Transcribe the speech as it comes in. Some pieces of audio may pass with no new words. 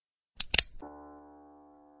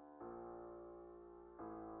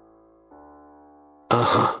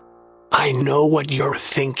Uh-huh. I know what you're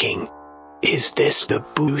thinking. Is this the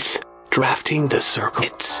booth, drafting the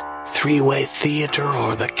circuits, three-way theater,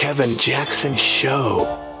 or the Kevin Jackson show?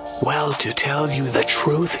 Well, to tell you the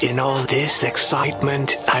truth, in all this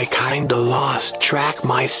excitement, I kinda lost track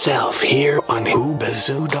myself here on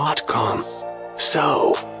Whobazoo.com.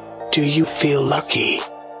 So, do you feel lucky,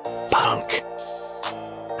 punk?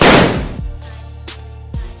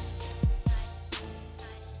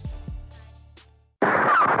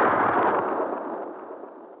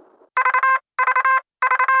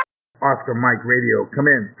 Oscar Mike Radio. Come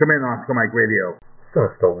in, Oscar Mike Radio.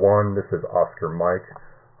 Sinister One, this is Oscar Mike.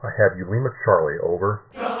 I have you, Lima Charlie, over.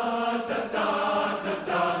 From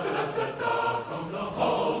the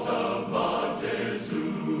halls of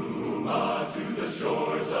Montezuma to the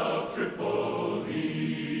shores of Tripoli,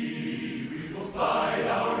 we will fight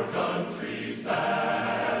our country's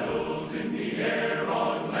battles in the air,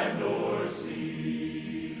 on land or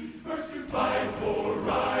sea. First to fight for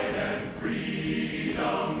right and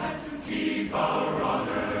freedom, and to keep our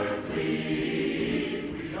honor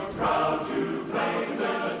clean. We are proud to claim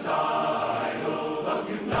the title of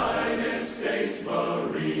United States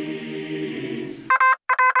Marines.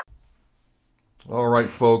 All right,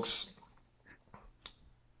 folks.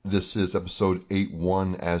 This is episode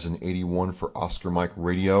 81, as in 81 for Oscar Mike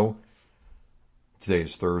Radio. Today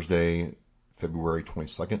is Thursday, February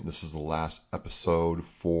 22nd. This is the last episode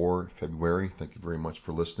for February. Thank you very much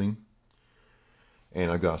for listening. And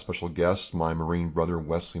I've got a special guest. My Marine brother,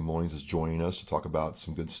 Wesley Mullins, is joining us to talk about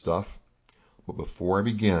some good stuff. But before I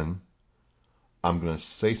begin, I'm going to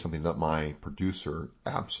say something that my producer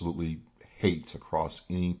absolutely hates across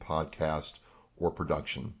any podcast or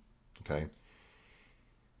production. Okay?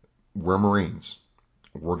 We're Marines.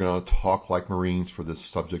 We're going to talk like Marines for this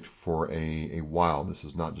subject for a while. This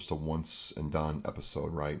is not just a once and done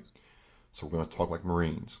episode, right? So we're going to talk like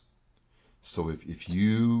Marines. So if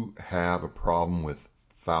you have a problem with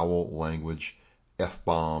foul language,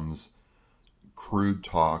 F-bombs, crude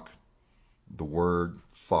talk, the word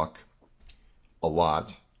fuck a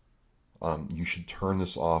lot, you should turn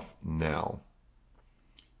this off now.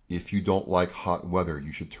 If you don't like hot weather,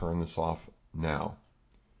 you should turn this off now.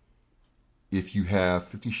 If you have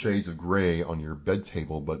 50 Shades of Grey on your bed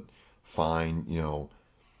table, but fine,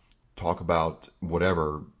 talk about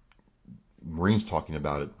whatever, Marines talking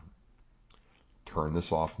about it, turn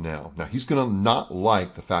this off now. Now, he's going to not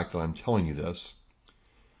like the fact that I'm telling you this,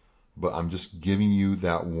 but I'm just giving you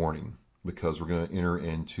that warning because we're going to enter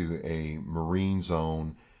into a Marine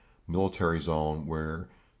zone, military zone, where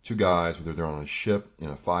two guys, whether they're on a ship in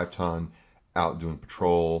a 5-ton, out doing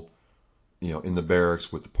patrol, in the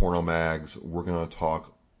barracks with the porno mags, we're going to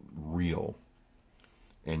talk real.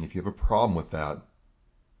 And if you have a problem with that,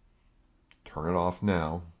 turn it off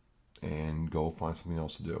now and go find something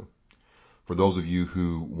else to do. For those of you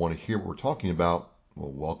who want to hear what we're talking about,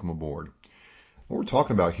 well, welcome aboard. What we're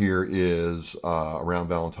talking about here is around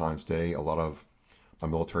Valentine's Day, a lot of my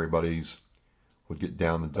military buddies would get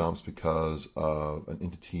down the dumps because of an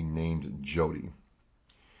entity named Jody.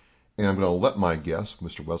 And I'm going to let my guest,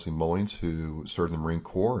 Mr. Wesley Mullins, who served in the Marine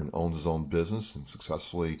Corps and owns his own business and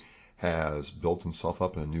successfully has built himself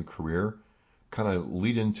up in a new career, kind of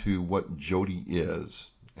lead into what Jody is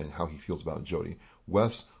and how he feels about Jody.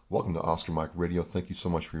 Wes, welcome to Oscar Mike Radio. Thank you so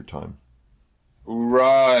much for your time.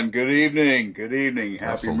 Hoorah, and good evening. Good evening.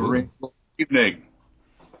 Happy Absolutely. Marine evening.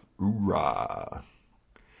 Hoorah.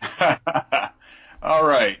 All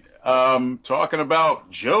right. Talking about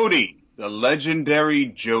Jody, the legendary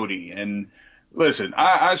Jody. And listen,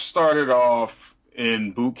 I started off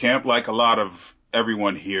in boot camp like a lot of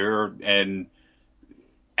everyone here. And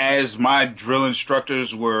as my drill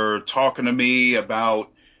instructors were talking to me about,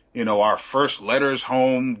 our first letters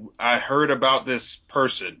home, I heard about this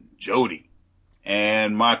person, Jody.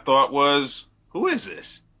 And my thought was, who is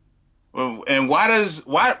this? Well, and why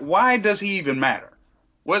does he even matter?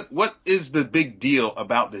 What is the big deal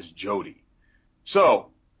about this Jody? So,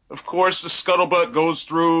 of course, the scuttlebutt goes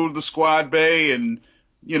through the squad bay and,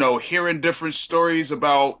 hearing different stories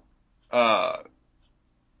about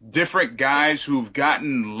different guys who've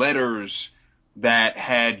gotten letters that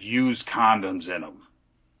had used condoms in them.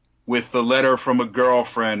 With the letter from a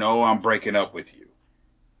girlfriend, oh, I'm breaking up with you.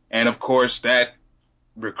 And of course, that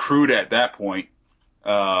recruit at that point,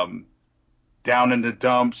 down in the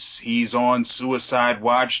dumps, he's on suicide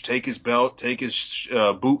watch, take his belt, take his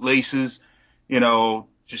bootlaces,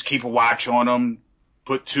 just keep a watch on him,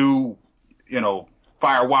 put 2,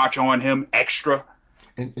 fire watch on him extra,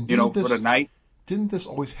 And for the night. Didn't this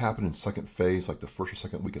always happen in second phase, like the first or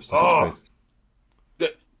second week of second phase?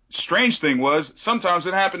 The strange thing was, sometimes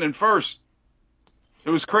it happened in first. It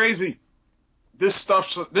was crazy. This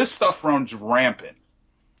stuff runs rampant.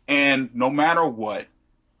 And no matter what,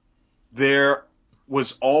 there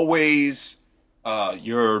was always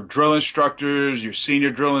your drill instructors, your senior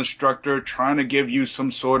drill instructor trying to give you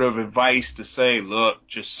some sort of advice to say, look,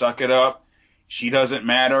 just suck it up. She doesn't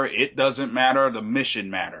matter. It doesn't matter. The mission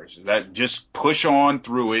matters. That just push on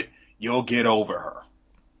through it. You'll get over her.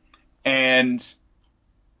 And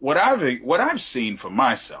what I've seen for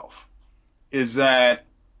myself is that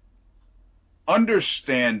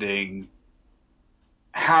understanding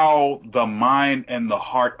how the mind and the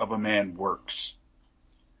heart of a man works,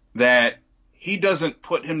 that he doesn't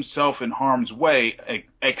put himself in harm's way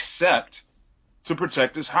except to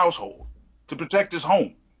protect his household, to protect his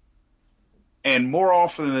home. And more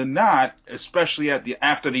often than not, especially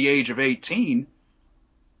after the age of 18,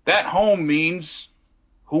 that home means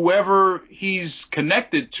whoever he's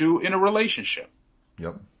connected to in a relationship.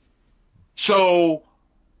 Yep. So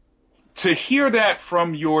to hear that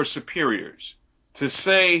from your superiors, to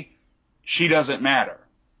say she doesn't matter,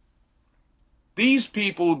 these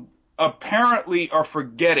people apparently are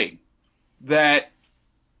forgetting that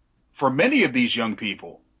for many of these young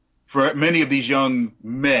people, for many of these young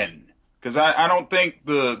men, because I don't think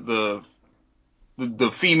the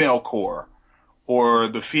female core or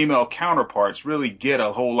the female counterparts really get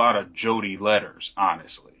a whole lot of Jody letters,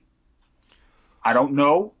 honestly. I don't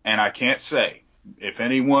know, and I can't say. If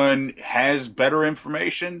anyone has better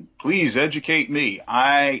information, please educate me.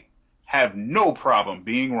 I have no problem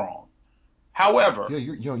being wrong. However,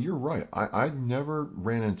 Yeah, you're right. I never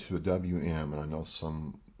ran into a WM, and I know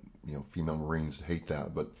some female Marines hate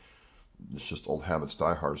that, but it's just old habits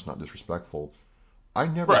die hard. It's not disrespectful. I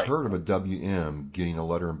never right, heard of a WM getting a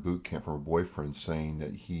letter in boot camp from her boyfriend saying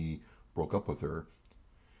that he broke up with her.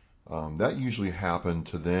 That usually happened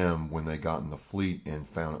to them when they got in the fleet and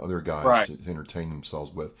found other guys right. to entertain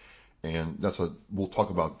themselves with. And we'll talk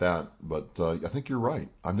about that, but I think you're right.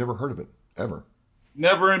 I've never heard of it, ever.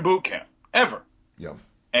 Never in boot camp, ever. Yeah.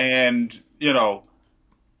 And,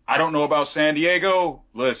 I don't know about San Diego.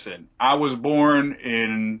 Listen, I was born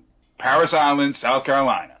in Paris Island, South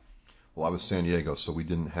Carolina. Well, I was San Diego, so we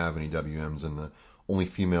didn't have any WMs, and the only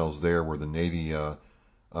females there were the Navy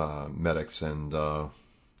medics and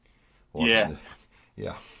Yeah.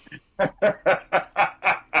 Yeah.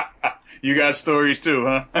 You got stories too,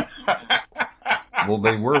 huh? Well,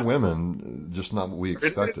 they were women, just not what we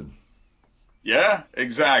expected. Yeah,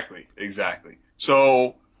 exactly.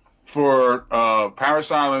 So for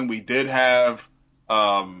Paris Island, we did have,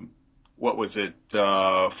 what was it,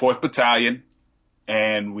 4th Battalion,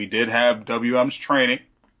 and we did have WM's training.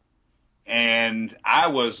 And I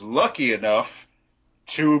was lucky enough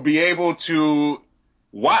to be able to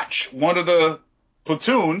watch one of the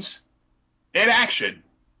platoons in action,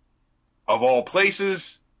 of all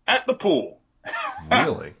places, at the pool.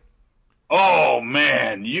 Really? Oh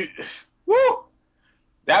man, woo!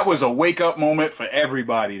 That was a wake up moment for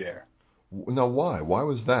everybody there. Now, why? Why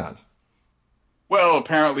was that? Well,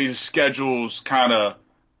 apparently the schedules kind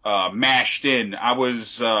of mashed in. I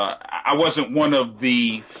wasn't one of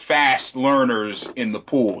the fast learners in the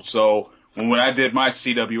pool, so when I did my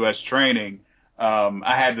CWS training,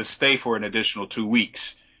 I had to stay for an additional 2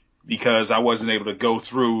 weeks because I wasn't able to go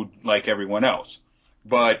through like everyone else.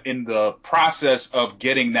 But in the process of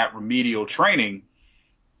getting that remedial training,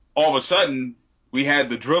 all of a sudden we had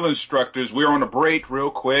the drill instructors. We were on a break real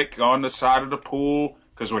quick on the side of the pool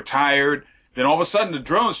because we're tired. Then all of a sudden the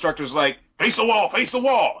drill instructor's like, face the wall, face the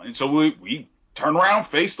wall. And so we turn around,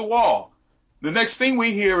 face the wall. The next thing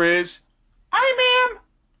we hear is, aye, ma'am.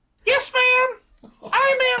 Yes, ma'am.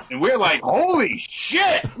 Aye, ma'am. And we're like, holy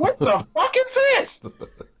shit, what the fuck is this?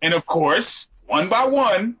 And of course, one by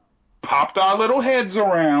one, popped our little heads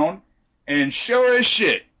around, and sure as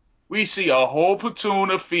shit, we see a whole platoon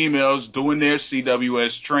of females doing their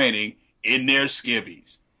CWS training in their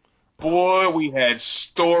skivvies. Boy, we had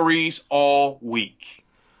stories all week.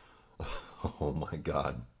 Oh my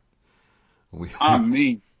God. I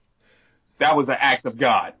mean, that was an act of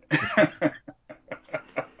God.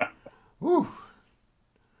 Whew.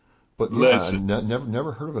 But yeah, I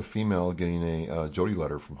never heard of a female getting a Jody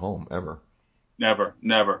letter from home, ever. Never.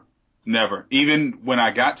 Even when I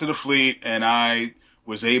got to the fleet and I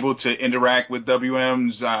was able to interact with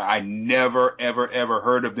WMs, I never, ever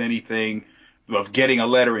heard of anything of getting a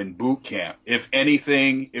letter in boot camp. If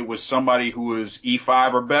anything, it was somebody who was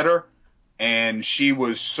E5 or better, and she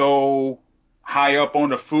was so high up on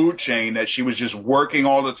the food chain that she was just working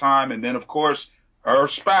all the time. And then, of course, her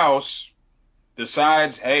spouse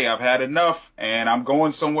decides, hey, I've had enough and I'm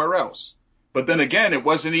going somewhere else. But then again, it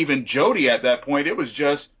wasn't even Jody at that point. It was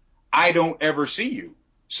just, I don't ever see you.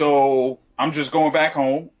 So I'm just going back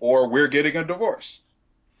home, or we're getting a divorce.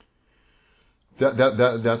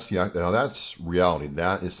 That's reality.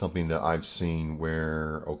 That is something that I've seen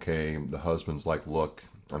where, okay, the husband's like, look,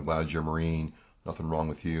 I'm glad you're a Marine, nothing wrong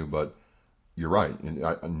with you, but you're right.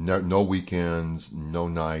 No weekends, no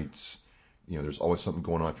nights. There's always something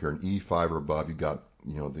going on. If you're an E5 or above, you got, the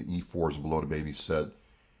E4s below to babysit,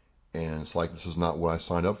 and it's like, this is not what I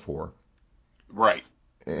signed up for. Right.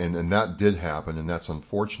 And that did happen, and that's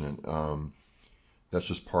unfortunate. That's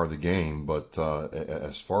just part of the game. But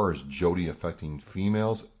as far as Jody affecting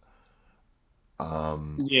females,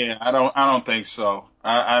 Yeah, I don't think so.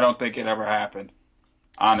 I don't think it ever happened.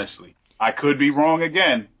 Honestly, I could be wrong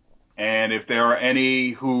again. And if there are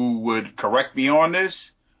any who would correct me on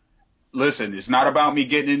this, listen, it's not about me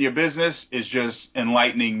getting in your business. It's just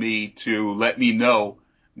enlightening me to let me know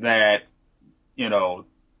that, you know,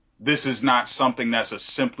 this is not something that's a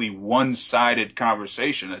simply one-sided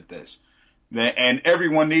conversation at this. And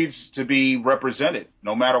everyone needs to be represented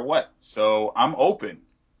no matter what. So I'm open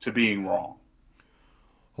to being wrong.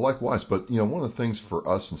 likewise, but one of the things for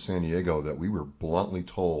us in San Diego that we were bluntly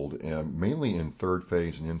told, and mainly in third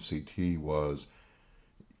phase and MCT, was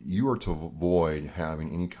you are to avoid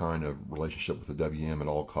having any kind of relationship with the WM at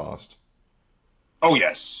all cost. Oh,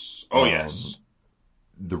 yes. Oh, Um, yes.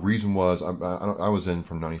 the reason was I was in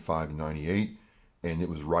from 95 to 98, and it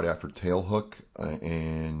was right after Tailhook,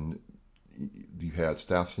 and you had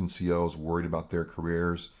staff NCOs worried about their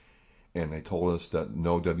careers, and they told us that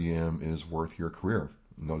no WM is worth your career.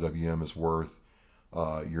 No WM is worth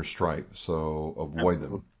your stripe, so avoid Absolutely.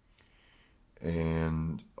 them.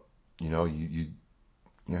 And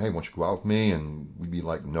hey, why don't you go out with me? And we'd be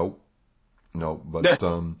like, nope, nope. But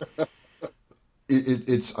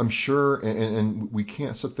it's I'm sure, and we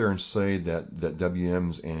can't sit there and say that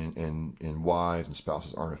WMs and wives and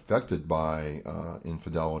spouses aren't affected by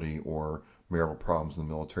infidelity or marital problems in the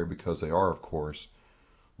military, because they are, of course.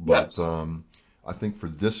 But Yes. I think for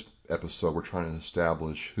this episode, we're trying to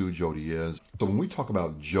establish who Jody is. So when we talk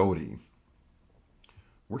about Jody,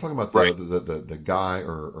 we're talking about Right. the guy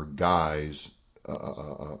or guys,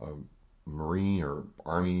 a Marine or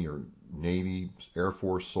Army or Navy, Air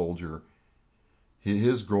Force soldier.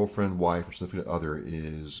 His girlfriend, wife, or significant other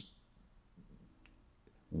is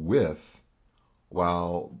with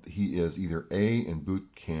while he is either A, in boot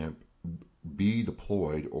camp, B,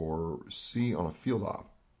 deployed, or C, on a field op.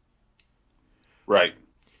 Right.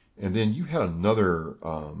 And then you had another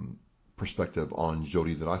perspective on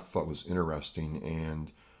Jody that I thought was interesting,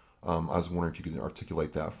 and I was wondering if you could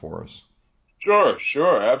articulate that for us. Sure.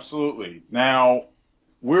 Sure. Absolutely. Now,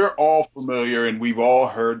 we're all familiar and we've all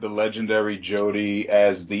heard the legendary Jody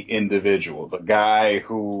as the individual, the guy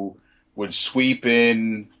who would sweep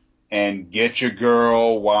in and get your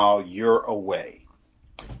girl while you're away.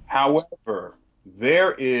 However,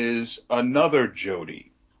 there is another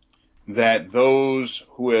Jody that those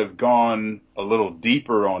who have gone a little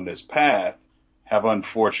deeper on this path have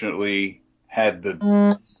unfortunately had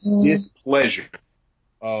the displeasure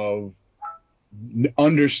of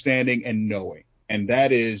understanding and knowing. And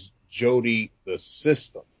that is Jody the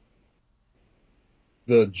system,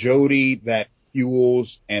 the Jody that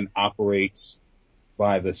fuels and operates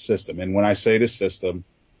by the system. And when I say the system,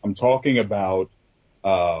 I'm talking about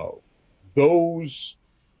uh, those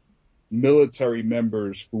military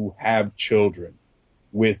members who have children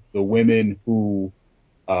with the women who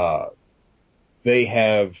uh, they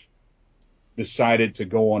have decided to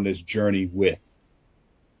go on this journey with.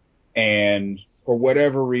 And for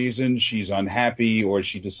whatever reason, she's unhappy or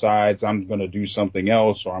she decides I'm going to do something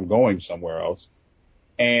else or I'm going somewhere else.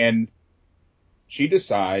 And she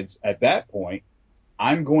decides at that point,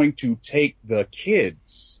 I'm going to take the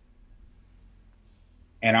kids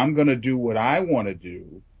and I'm going to do what I want to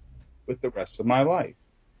do with the rest of my life.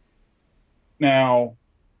 Now,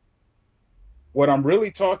 what I'm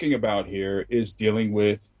really talking about here is dealing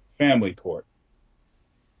with family court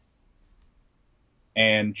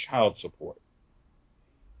and child support.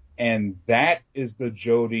 And that is the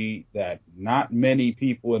Jody that not many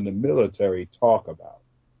people in the military talk about.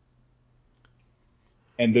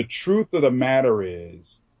 And the truth of the matter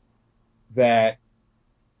is that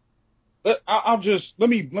let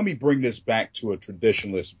me bring this back to a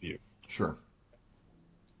traditionalist view. Sure.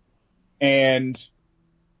 And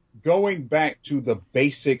going back to the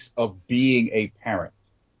basics of being a parent.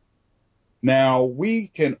 Now, we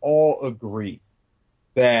can all agree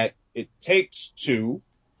that it takes two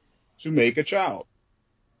to make a child.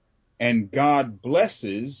 And God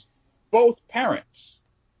blesses both parents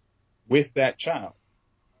with that child.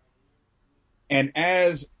 And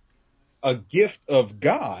as a gift of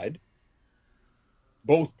God,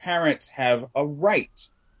 both parents have a right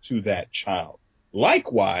to that child.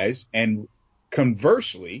 Likewise, and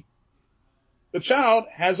conversely, the child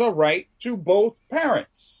has a right to both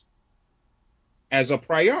parents as a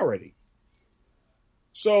priority.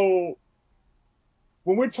 So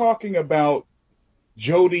when we're talking about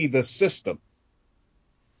Jody the system,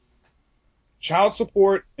 child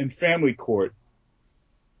support and family court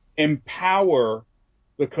empower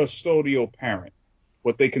the custodial parent,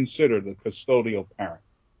 what they consider the custodial parent.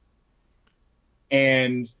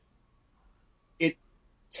 And it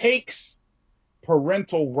takes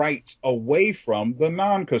parental rights away from the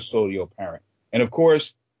non-custodial parent. And of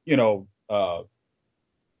course,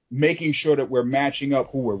 making sure that we're matching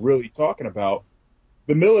up who we're really talking about,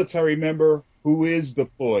 the military member who is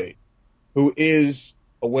deployed, who is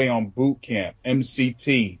away on boot camp,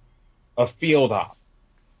 MCT, a field op,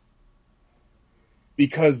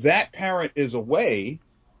 because that parent is away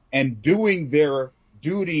and doing their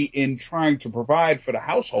duty in trying to provide for the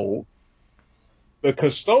household, the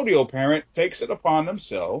custodial parent takes it upon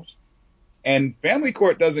themselves, and family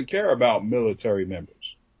court doesn't care about military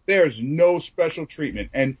members. There's no special treatment.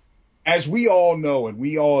 And as we all know and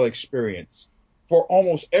we all experience, for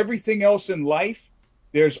almost everything else in life,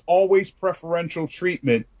 there's always preferential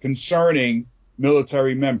treatment concerning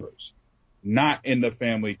military members, not in the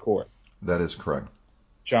family court. That is correct.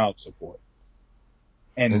 Child support.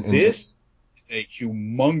 And this is a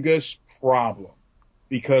humongous problem,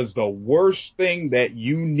 because the worst thing that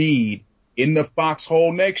you need in the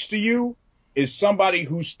foxhole next to you is somebody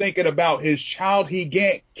who's thinking about his child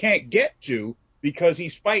he can't get to because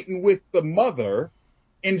he's fighting with the mother,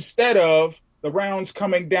 instead of the rounds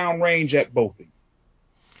coming down range at both of you.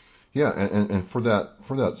 Yeah, and for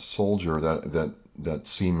that soldier, that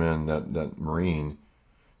seaman, that Marine,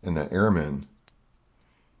 and that airman,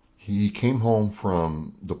 he came home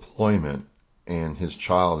from deployment, and his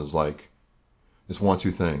child is like, it's one of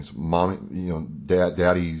two things. Mommy,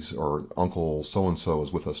 daddy's or uncle so and so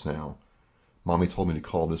is with us now. Mommy told me to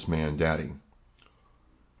call this man daddy,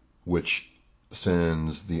 which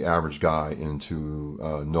sends the average guy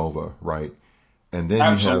into Nova, right? And then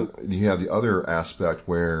Absolutely. you have the other aspect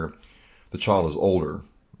where the child is older,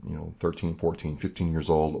 13, 14, 15 years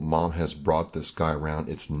old. Mom has brought this guy around.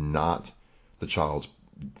 It's not the child's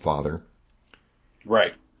father.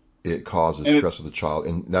 Right. It causes stress with the child,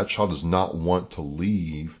 and that child does not want to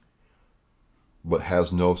leave, but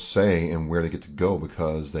has no say in where they get to go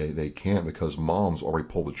because they can't, because mom's already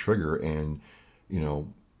pulled the trigger and,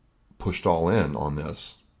 pushed all in on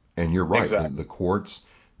this. And you're right. Exactly. The courts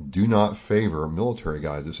do not favor military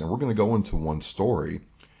guys. And we're going to go into one story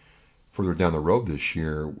further down the road this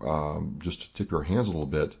year, just to tip your hands a little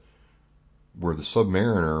bit, where the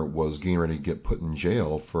Submariner was getting ready to get put in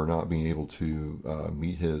jail for not being able to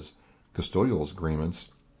meet his custodial agreements.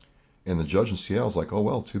 And the judge in Seattle is like, oh,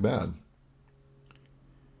 well, too bad.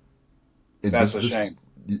 That's a shame.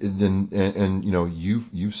 And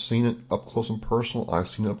you've seen it up close and personal. I've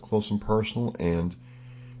seen it up close and personal. And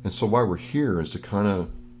so why we're here is to kind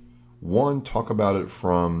of, one, talk about it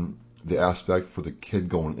from the aspect for the kid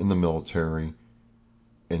going in the military,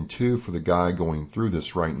 and two, for the guy going through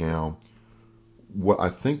this right now. What I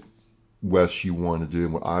think, Wes, you wanted to do,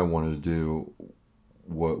 and what I wanted to do,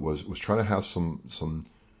 was try to have some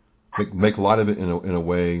make light of it in a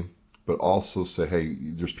way, but also say, hey,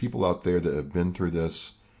 there's people out there that have been through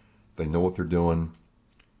this, they know what they're doing,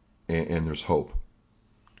 and there's hope.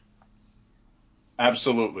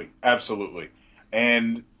 Absolutely, absolutely.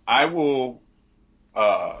 And I will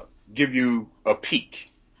give you a peek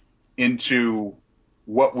into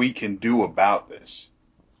what we can do about this,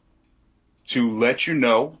 to let you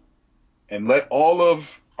know and let all of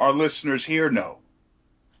our listeners here know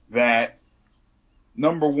that,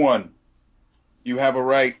 number one, you have a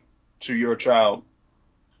right to your child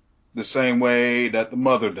the same way that the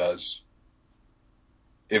mother does.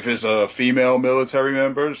 If it's a female military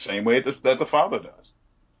member, the same way that the father does.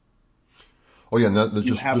 Oh yeah, and that's You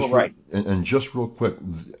just have a right. And just real quick,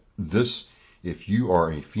 this, if you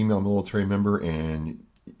are a female military member and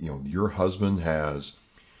your husband has,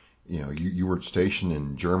 you were stationed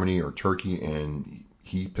in Germany or Turkey, and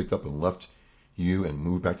he picked up and left you and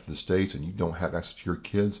moved back to the States, and you don't have access to your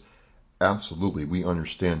kids, absolutely, we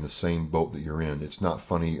understand the same boat that you're in. It's not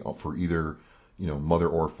funny for either, mother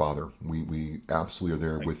or father. We absolutely are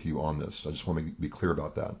there with you on this. I just want to be clear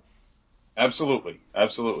about that. Absolutely,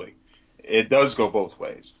 absolutely. It does go both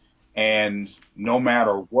ways. And no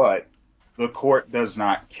matter what, the court does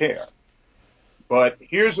not care. But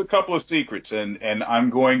here's a couple of secrets, and I'm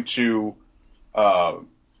going to uh,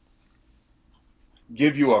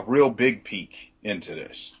 give you a real big peek into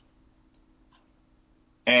this.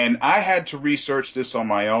 And I had to research this on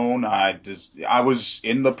my own. I was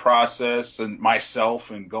in the process and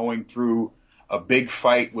myself and going through a big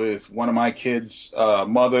fight with one of my kids'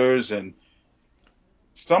 mothers, and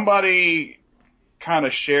somebody kind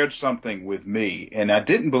of shared something with me, and I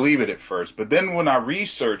didn't believe it at first. But then when I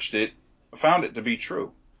researched it, I found it to be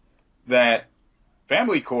true, that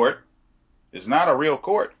family court is not a real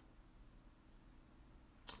court.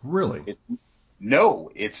 Really?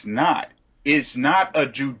 No, it's not. It's not a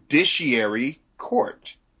judiciary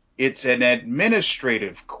court. It's an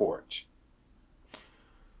administrative court.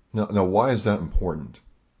 Now, why is that important?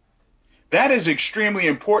 That is extremely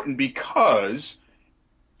important because,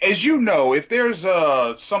 as you know, if there's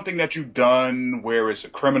something that you've done where it's a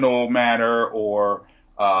criminal matter or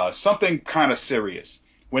something kind of serious,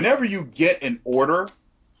 whenever you get an order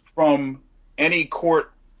from any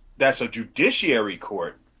court that's a judiciary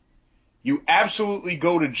court, you absolutely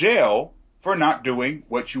go to jail for not doing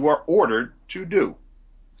what you are ordered to do.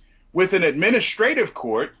 With an administrative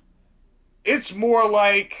court, it's more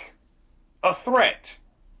like a threat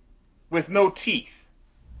with no teeth.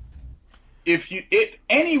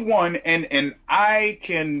 Anyone, and I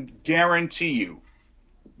can guarantee you,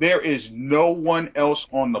 there is no one else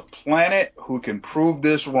on the planet who can prove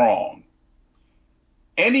this wrong.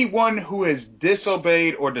 Anyone who has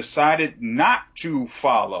disobeyed or decided not to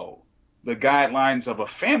follow the guidelines of a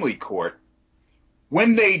family court,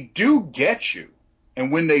 when they do get you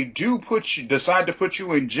and when they do decide to put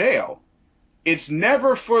you in jail, it's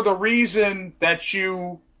never for the reason that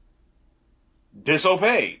you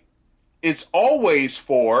disobeyed. It's always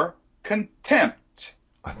for contempt.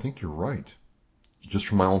 I think you're right. Just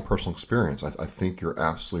from my own personal experience, I think you're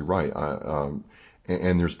absolutely right.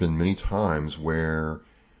 And there's been many times where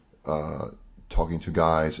talking to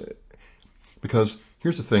guys, because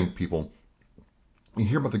here's the thing, people, you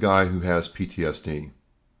hear about the guy who has PTSD, and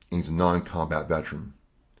he's a non-combat veteran,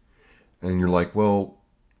 and you're like, well,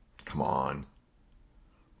 come on.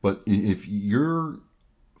 But if you're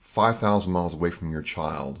 5,000 miles away from your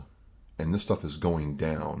child, and this stuff is going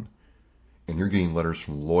down, and you're getting letters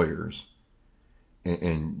from lawyers,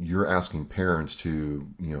 and you're asking parents to,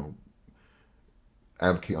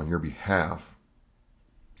 advocate on your behalf,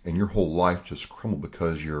 and your whole life just crumbled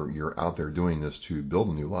because you're out there doing this to build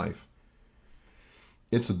a new life,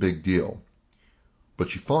 it's a big deal.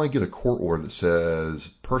 But you finally get a court order that says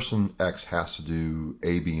person X has to do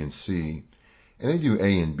A, B, and C, and they do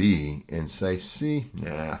A and B and say C,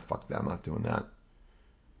 nah, fuck that, I'm not doing that.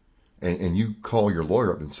 And you call your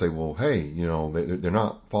lawyer up and say, well, hey, they're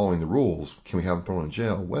not following the rules. Can we have them thrown in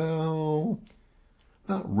jail? Well,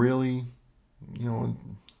 not really. Yeah.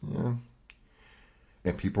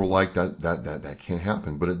 And people are like, that can't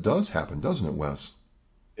happen. But it does happen, doesn't it, Wes?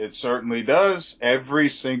 It certainly does, every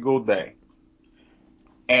single day.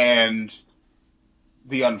 And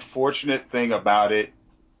the unfortunate thing about it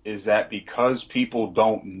is that because people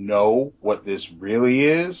don't know what this really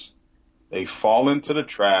is, they fall into the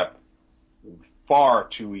trap far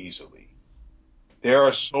too easily. There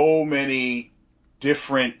are so many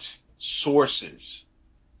different sources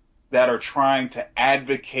that are trying to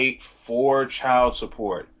advocate for child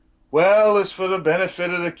support. Well, it's for the benefit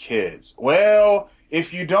of the kids. Well,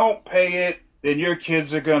 if you don't pay it, then your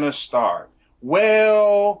kids are going to starve.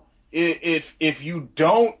 Well, if you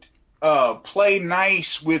don't play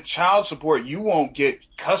nice with child support, you won't get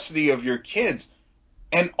custody of your kids.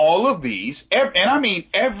 And all of these, and I mean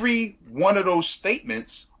every one of those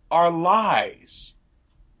statements are lies.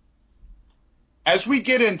 As we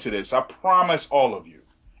get into this, I promise all of you,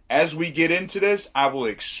 as we get into this, I will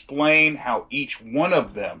explain how each one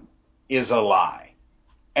of them is a lie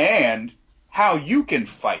and how you can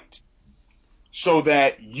fight so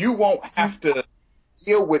that you won't have to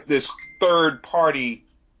deal with this third party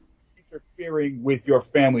interfering with your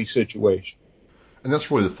family situation. And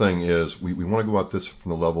that's really the thing is we want to go at this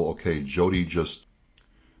from the level, okay, Jody just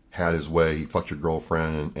had his way, he fucked your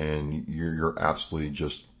girlfriend, and you're absolutely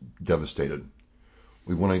just devastated.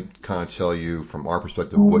 We want to kind of tell you from our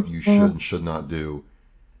perspective what you should and should not do.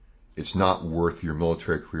 It's not worth your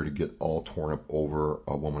military career to get all torn up over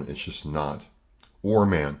a woman. It's just not. Or a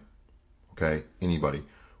man. Okay? Anybody.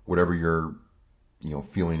 Whatever your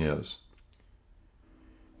feeling is.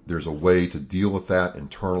 There's a way to deal with that,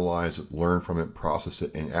 internalize it, learn from it, process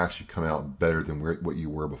it, and actually come out better than what you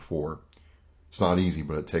were before. It's not easy,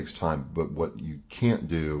 but it takes time. But what you can't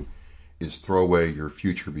do is throw away your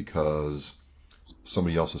future because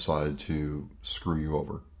somebody else decided to screw you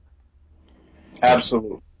over.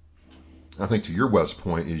 Absolutely. I think to your West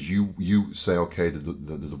point is you say, okay,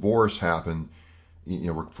 the divorce happened,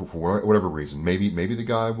 for whatever reason. Maybe the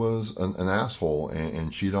guy was an asshole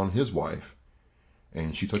and cheated on his wife,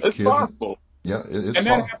 and she took the It's kids. And, possible. yeah, it's And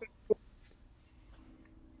that possible. happens.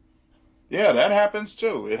 Yeah, that happens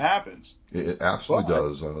too. It happens. It absolutely But,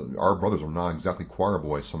 does. Our brothers are not exactly choir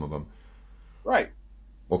boys, some of them. right.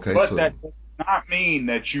 Okay, But so that does not mean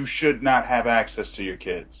that you should not have access to your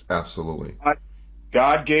kids. absolutely.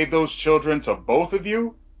 God gave those children to both of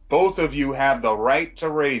you. Both of you have the right to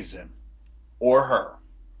raise him or her.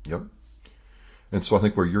 Yep. And so I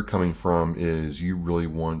think where you're coming from is you really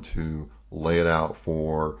want to lay it out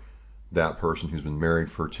for that person who's been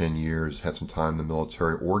married for 10 years, had some time in the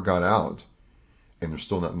military, or got out, and they're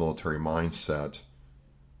still in that military mindset,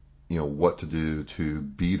 what to do to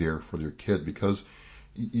be there for their kid. Because,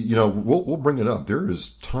 we'll bring it up. There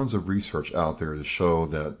is tons of research out there to show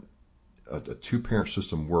that a two-parent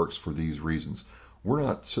system works for these reasons. We're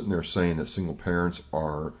not sitting there saying that single parents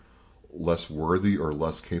are less worthy or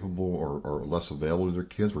less capable or less available to their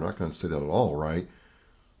kids. We're not going to say that at all, right?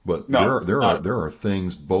 But No, there are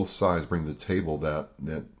things both sides bring to the table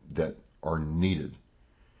that are needed.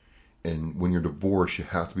 And when you're divorced, you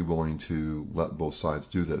have to be willing to let both sides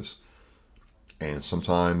do this. And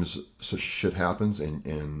sometimes such shit happens,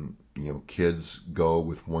 and kids go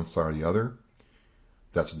with one side or the other.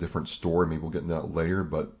 That's a different story. Maybe we'll get into that later.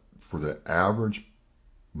 But for the average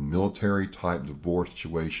military type divorce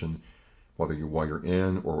situation, while you're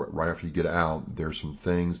in or right after you get out, there's some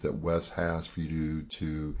things that Wes has for you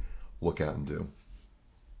to look at and do.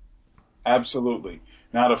 absolutely.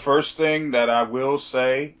 Now, the first thing that I will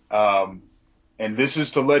say, and this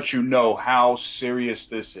is to let you know how serious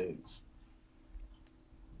this is.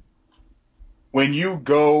 When you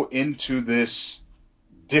go into this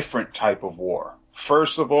different type of war,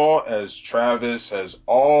 first of all, as Travis has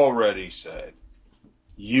already said,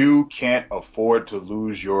 you can't afford to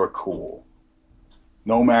lose your cool.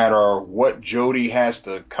 No matter what Jody has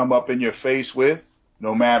to come up in your face with,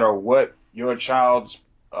 no matter what your child's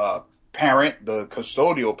parent, the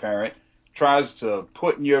custodial parent, tries to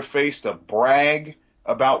put in your face to brag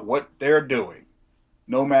about what they're doing,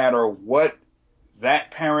 no matter what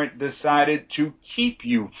that parent decided to keep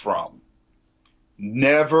you from,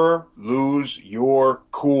 never lose your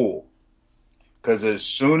cool. Because as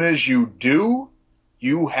soon as you do,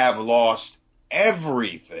 you have lost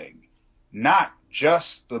everything, not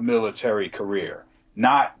just the military career,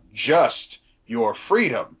 not just your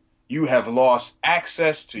freedom. You have lost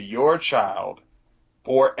access to your child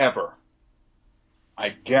forever. I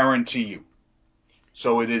guarantee you.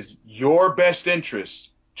 So it is your best interest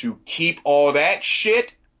to keep all that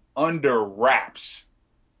shit under wraps.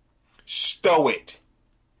 Stow it.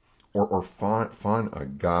 Or find a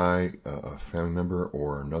guy, a family member,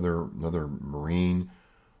 or another Marine,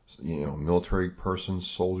 military person,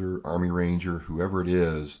 soldier, Army Ranger, whoever it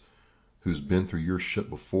is, who's been through your shit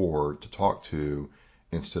before to talk to,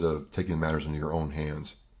 instead of taking matters into your own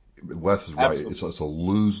hands. Wes is right. Absolutely. It's a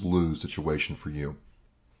lose-lose situation for you.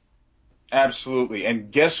 Absolutely.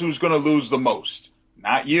 And guess who's going to lose the most?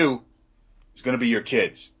 Not you. It's going to be your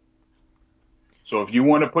kids. So if you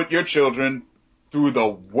want to put your children through the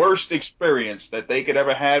worst experience that they could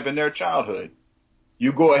ever have in their childhood,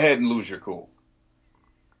 you go ahead and lose your cool.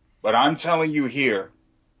 But I'm telling you here,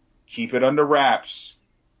 keep it under wraps.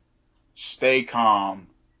 Stay calm.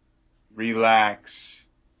 Relax.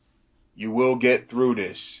 You will get through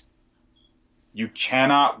this. You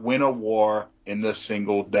cannot win a war in a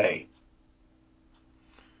single day.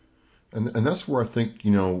 And that's where I think,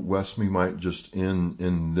 Wes, we might just end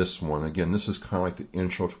in this one. Again, this is kind of like the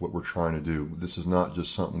intro to what we're trying to do. This is not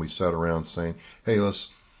just something we sat around saying, hey, let's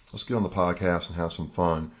get on the podcast and have some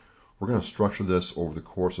fun. We're going to structure this over the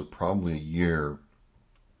course of probably a year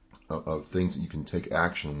of things that you can take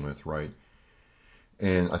action with, right?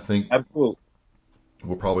 And I think Absolutely.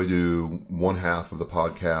 we'll probably do one half of the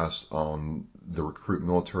podcast on the recruit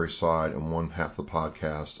military side and one half of the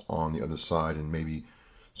podcast on the other side, and maybe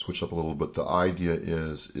switch up a little bit. The idea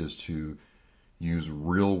is to use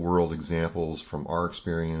real world examples from our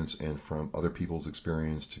experience and from other people's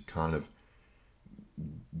experience to kind of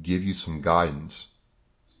give you some guidance.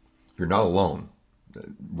 You're not alone.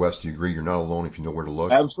 Wes, do you agree? You're not alone if you know where to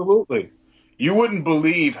look. Absolutely. You wouldn't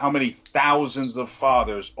believe how many thousands of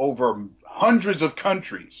fathers over hundreds of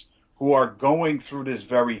countries who are going through this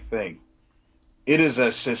very thing. It is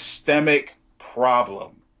a systemic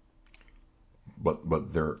problem. But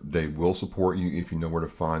they will support you if you know where to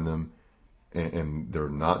find them, and they're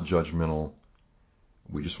not judgmental.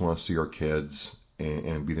 We just want to see our kids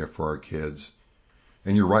and be there for our kids.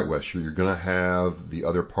 And you're right, Wes. You're going to have the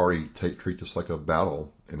other party treat this like a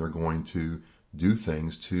battle, and they're going to do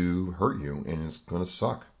things to hurt you, and it's going to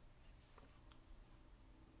suck.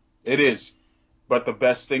 It is. But the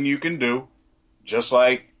best thing you can do, just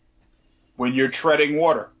like when you're treading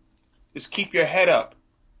water, is keep your head up.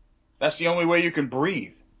 That's the only way you can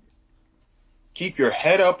breathe. Keep your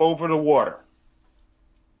head up over the water.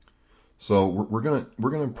 So we're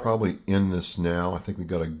gonna probably end this now. I think we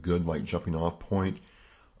got a good jumping off point.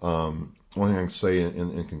 One thing I can say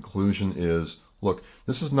in conclusion is, look,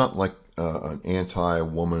 this is not like an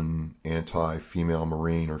anti-woman, anti-female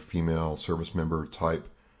Marine or female service member type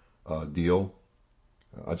deal.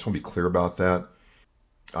 I just want to be clear about that.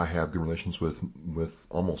 I have good relations with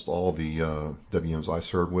almost all the WMs I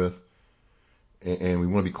served with, and we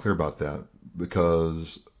want to be clear about that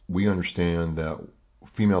because we understand that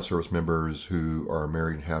female service members who are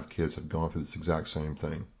married and have kids have gone through this exact same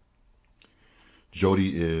thing.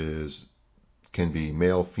 Jody can be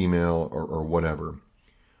male, female, or whatever,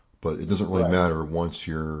 but it doesn't really matter once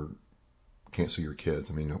you can't see your kids.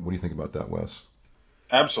 I mean, what do you think about that, Wes?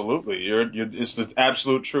 Absolutely. It's the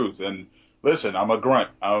absolute truth. And listen, I'm a grunt.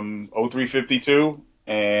 I'm 0352,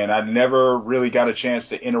 and I never really got a chance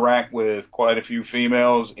to interact with quite a few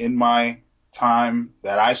females in my time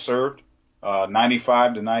that I served,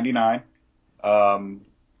 95 to 99.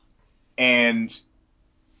 And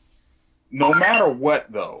no matter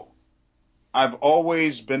what, though, I've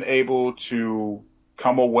always been able to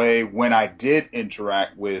come away when I did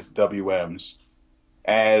interact with WMs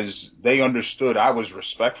as they understood I was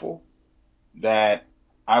respectful, that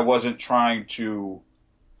I wasn't trying to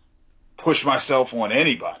push myself on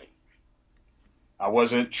anybody. I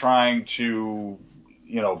wasn't trying to,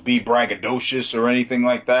 be braggadocious or anything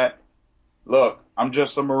like that. Look, I'm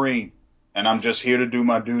just a Marine and I'm just here to do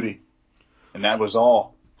my duty. And that was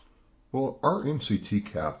all. Well, our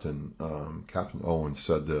MCT captain, Captain Owen,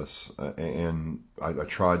 said this, and I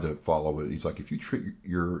tried to follow it. He's like, if you treat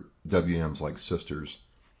your WMs like sisters,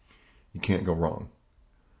 you can't go wrong.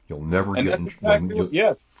 You'll never And get that's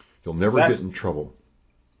exactly you'll never get in trouble.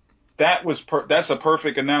 That's a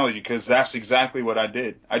perfect analogy because that's exactly what I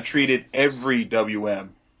did. I treated every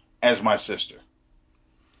WM as my sister.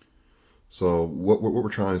 So what we're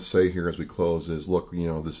trying to say here as we close is, look,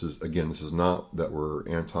 this is not that we're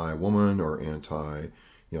anti-woman or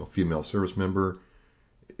anti-female service member.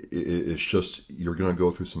 It's just you're going to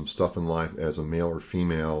go through some stuff in life as a male or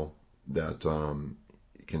female that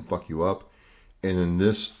can fuck you up. And in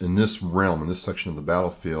this realm, in this section of the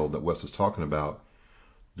battlefield that Wes is talking about,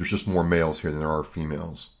 there's just more males here than there are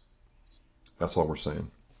females. That's all we're saying.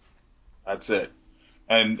 That's it.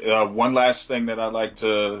 And one last thing that I'd like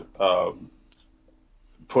to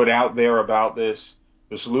put out there about this,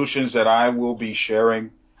 the solutions that I will be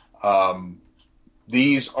sharing,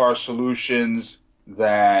 these are solutions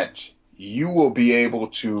that you will be able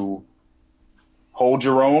to hold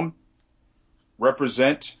your own,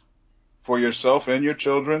 represent for yourself and your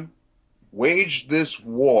children, wage this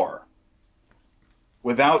war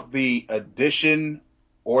without the addition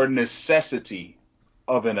or necessity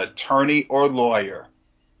of an attorney or lawyer.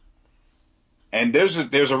 And there's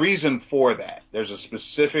a reason for that. There's a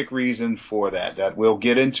specific reason for that we'll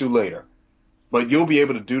get into later. But you'll be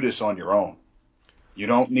able to do this on your own. You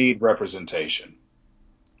don't need representation.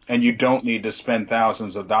 And you don't need to spend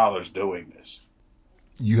thousands of dollars doing this.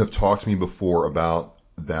 You have talked to me before about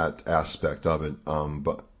that aspect of it,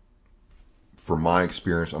 but from my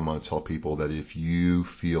experience, I'm going to tell people that if you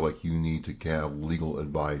feel like you need to have legal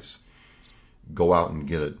advice, go out and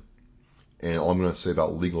get it. And all I'm going to say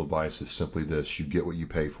about legal advice is simply this: you get what you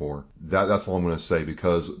pay for. That's all I'm going to say,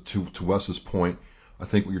 because to Wes's point, I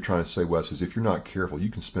think what you're trying to say, Wes, is if you're not careful, you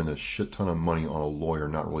can spend a shit ton of money on a lawyer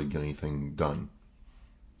and not really get anything done.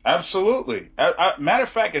 Absolutely. Matter of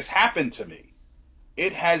fact, it's happened to me.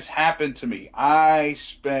 It has happened to me. I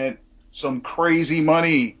spent some crazy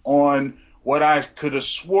money on what I could have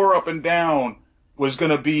swore up and down was going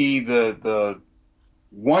to be the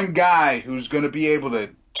one guy who's going to be able to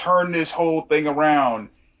turn this whole thing around.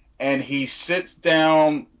 And he sits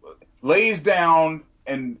down, lays down,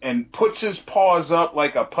 and puts his paws up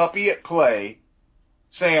like a puppy at play,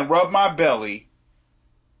 saying, rub my belly,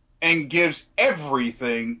 and gives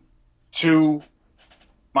everything to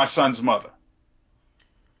my son's mother.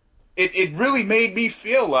 It really made me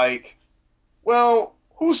feel like, well,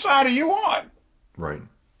 whose side are you on? Right.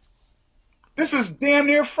 This is damn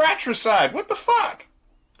near fratricide. What the fuck?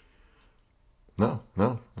 No.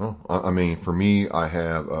 I mean, for me, I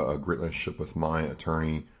have a great relationship with my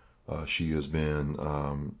attorney. She has been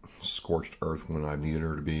scorched earth when I've needed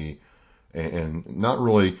her to be, and not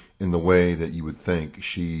really in the way that you would think.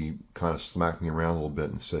 She kind of smacked me around a little bit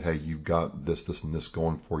and said, hey, you've got this, and this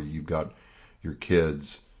going for you. You've got your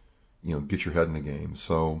kids, get your head in the game.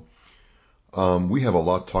 So we have a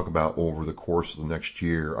lot to talk about over the course of the next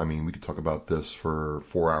year. I mean, we could talk about this for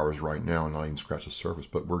 4 hours right now and not even scratch the surface.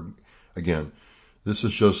 But this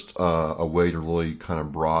is just a way to really kind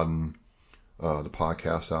of broaden the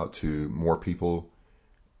podcast out to more people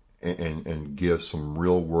and give some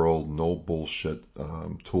real world, no bullshit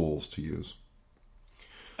tools to use.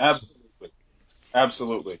 Absolutely.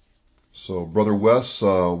 Absolutely. So, Brother Wes,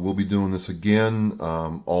 we'll be doing this again.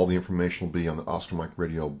 All the information will be on the Oscar Mike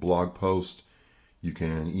Radio blog post. You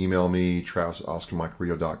can email me,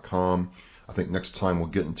 travis@oscarmikeradio.com. I think next time we'll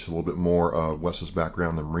get into a little bit more of Wes's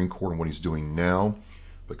background in the Marine Corps and what he's doing now,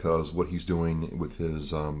 because what he's doing with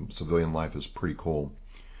his civilian life is pretty cool.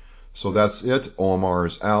 So that's it. OMR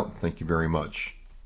is out. Thank you very much.